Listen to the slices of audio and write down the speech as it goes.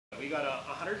got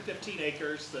 115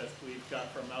 acres that we've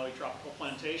got from Maui Tropical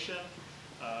Plantation.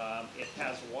 It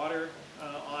has water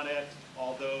on it,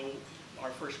 although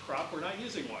our first crop, we're not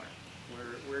using water.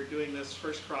 We're doing this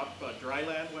first crop dry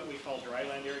land, what we call dry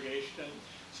land irrigation.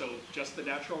 So just the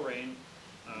natural rain,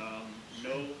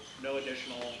 no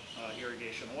additional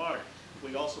irrigation water.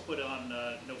 We also put on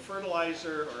no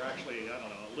fertilizer, or actually, I don't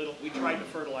know, a little. We tried to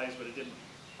fertilize, but it didn't.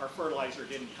 Our fertilizer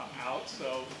didn't come out,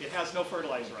 so it has no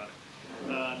fertilizer on it.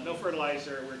 No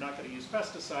fertilizer. We're not going to use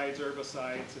pesticides,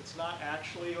 herbicides. It's not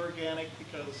actually organic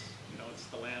because it's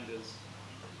the land is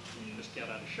just get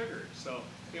out of sugar, so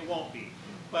it won't be.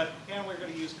 And we're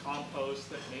going to use compost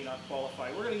that may not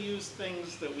qualify. We're going to use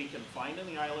things that we can find in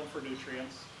the island for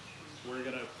nutrients. We're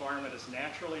going to farm it as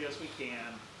naturally as we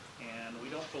can, and we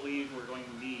don't believe we're going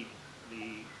to need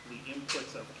the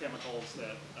inputs of chemicals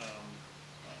that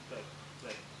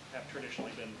have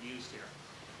traditionally been used here.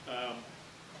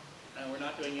 And we're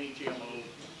not doing any GMO.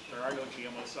 There are no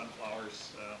GMO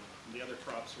sunflowers. The other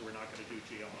crops, we're not going to do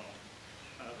GMO.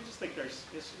 We just think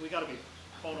we got to be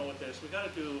pono with this.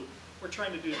 We're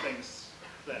trying to do things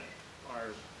that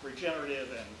are regenerative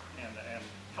and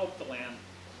help the land,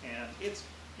 and it's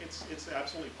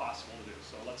absolutely possible to do.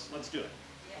 So let's do it.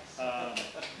 Yes.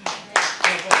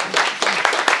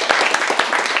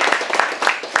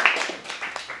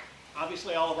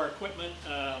 Obviously, all of our equipment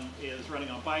is running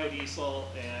on biodiesel,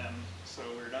 and so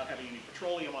we're not having any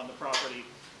petroleum on the property.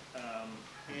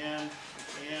 And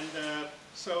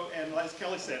as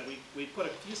Kelly said, we put a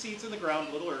few seeds in the ground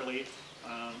a little early,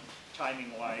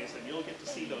 timing-wise, and you'll get to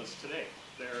see those today.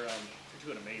 They're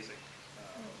doing amazing.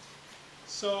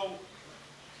 So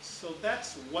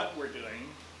that's what we're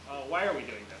doing. Why are we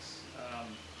doing this?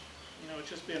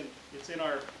 It's in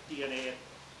our DNA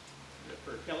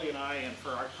for Kelly and I, and for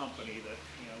our company, that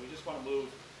we just want to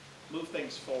move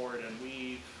things forward, and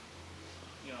we're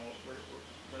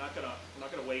not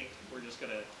gonna wait. We're just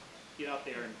gonna get out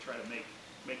there and try to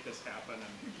make this happen,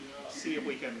 and see if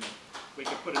we can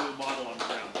put a new model on the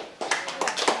ground.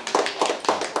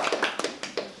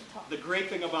 The great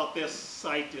thing about this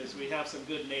site is we have some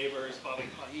good neighbors, Bobby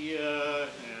Pahia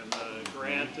and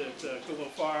Grant at Kumo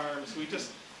Farms.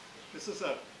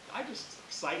 I'm just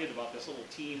excited about this little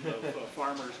team of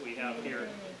farmers we have here.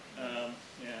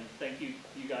 And thank you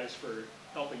guys for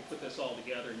helping put this all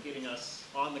together and getting us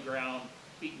on the ground,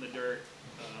 feet in the dirt,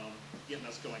 getting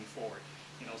us going forward.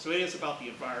 So it is about the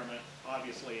environment,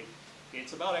 obviously.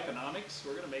 It's about economics.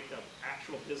 We're going to make an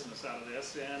actual business out of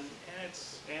this, and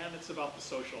it's about the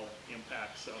social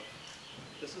impacts of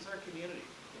this is our community.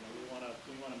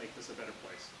 We want to make this a better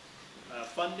place.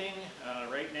 Funding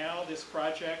right now, this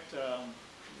project,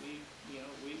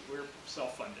 we're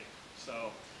self-funding.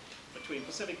 So between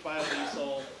Pacific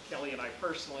Biodiesel, Kelly and I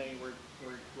personally,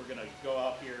 we're going to go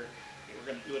out here. We're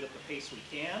going to do it at the pace we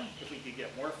can. If we could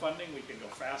get more funding, we can go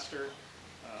faster.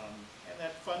 And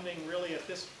that funding really at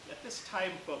this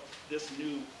time of this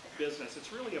new business,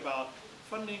 it's really about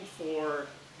funding for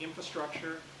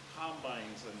infrastructure,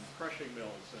 combines and crushing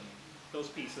mills and those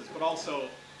pieces, but also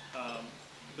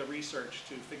the research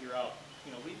to figure out,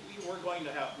 we're going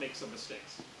to make some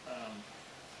mistakes.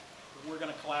 We're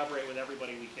going to collaborate with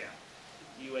everybody we can.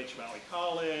 UH Maui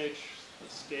College, the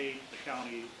state, the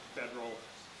county, federal,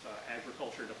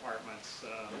 agriculture departments,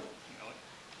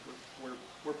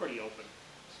 we're pretty open.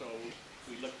 So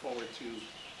we look forward to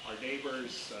our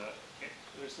neighbors.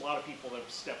 There's a lot of people that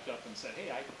have stepped up and said, hey,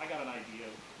 I got an idea,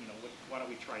 why don't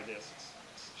we try this?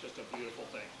 It's just a beautiful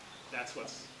thing. That's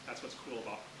what's cool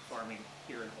about farming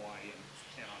here in Hawaii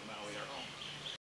and on Maui, our home.